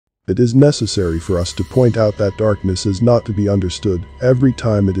It is necessary for us to point out that darkness is not to be understood every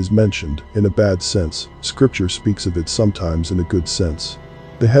time it is mentioned in a bad sense. Scripture speaks of it sometimes in a good sense.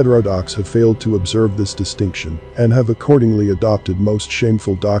 The heterodox have failed to observe this distinction, and have accordingly adopted most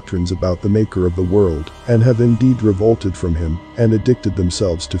shameful doctrines about the Maker of the world, and have indeed revolted from him, and addicted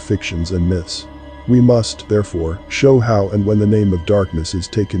themselves to fictions and myths. We must, therefore, show how and when the name of darkness is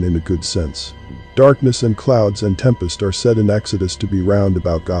taken in a good sense. Darkness and clouds and tempest are said in Exodus to be round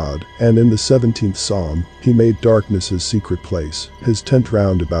about God, and in the 17th Psalm, he made darkness his secret place, his tent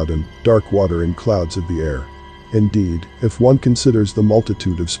round about him, dark water in clouds of the air. Indeed, if one considers the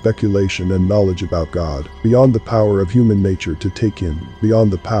multitude of speculation and knowledge about God, beyond the power of human nature to take in,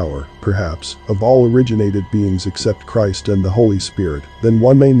 beyond the power, perhaps, of all originated beings except Christ and the Holy Spirit, then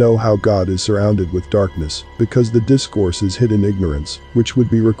one may know how God is surrounded with darkness, because the discourse is hid in ignorance, which would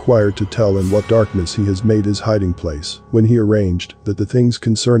be required to tell in what darkness he has made his hiding place, when he arranged that the things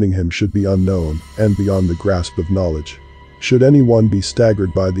concerning him should be unknown, and beyond the grasp of knowledge. Should anyone be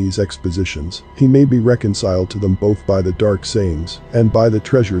staggered by these expositions, he may be reconciled to them both by the dark sayings, and by the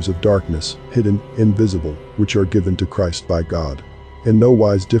treasures of darkness, hidden, invisible, which are given to Christ by God. In no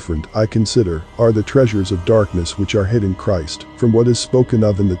wise different, I consider, are the treasures of darkness which are hid in Christ, from what is spoken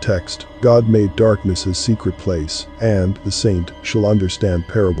of in the text, God made darkness his secret place, and, the saint, shall understand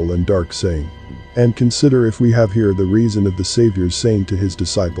parable and dark saying. And consider if we have here the reason of the Saviour's saying to his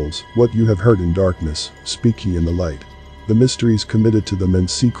disciples, what you have heard in darkness, speak ye in the light. The mysteries committed to them in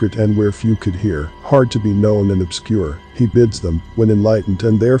secret and where few could hear, hard to be known and obscure, he bids them, when enlightened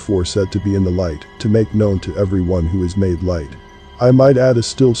and therefore said to be in the light, to make known to every one who is made light. I might add a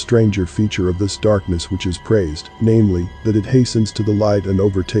still stranger feature of this darkness which is praised, namely, that it hastens to the light and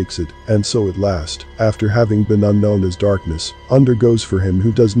overtakes it, and so at last, after having been unknown as darkness, undergoes for him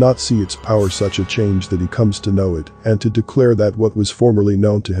who does not see its power such a change that he comes to know it, and to declare that what was formerly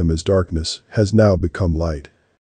known to him as darkness, has now become light.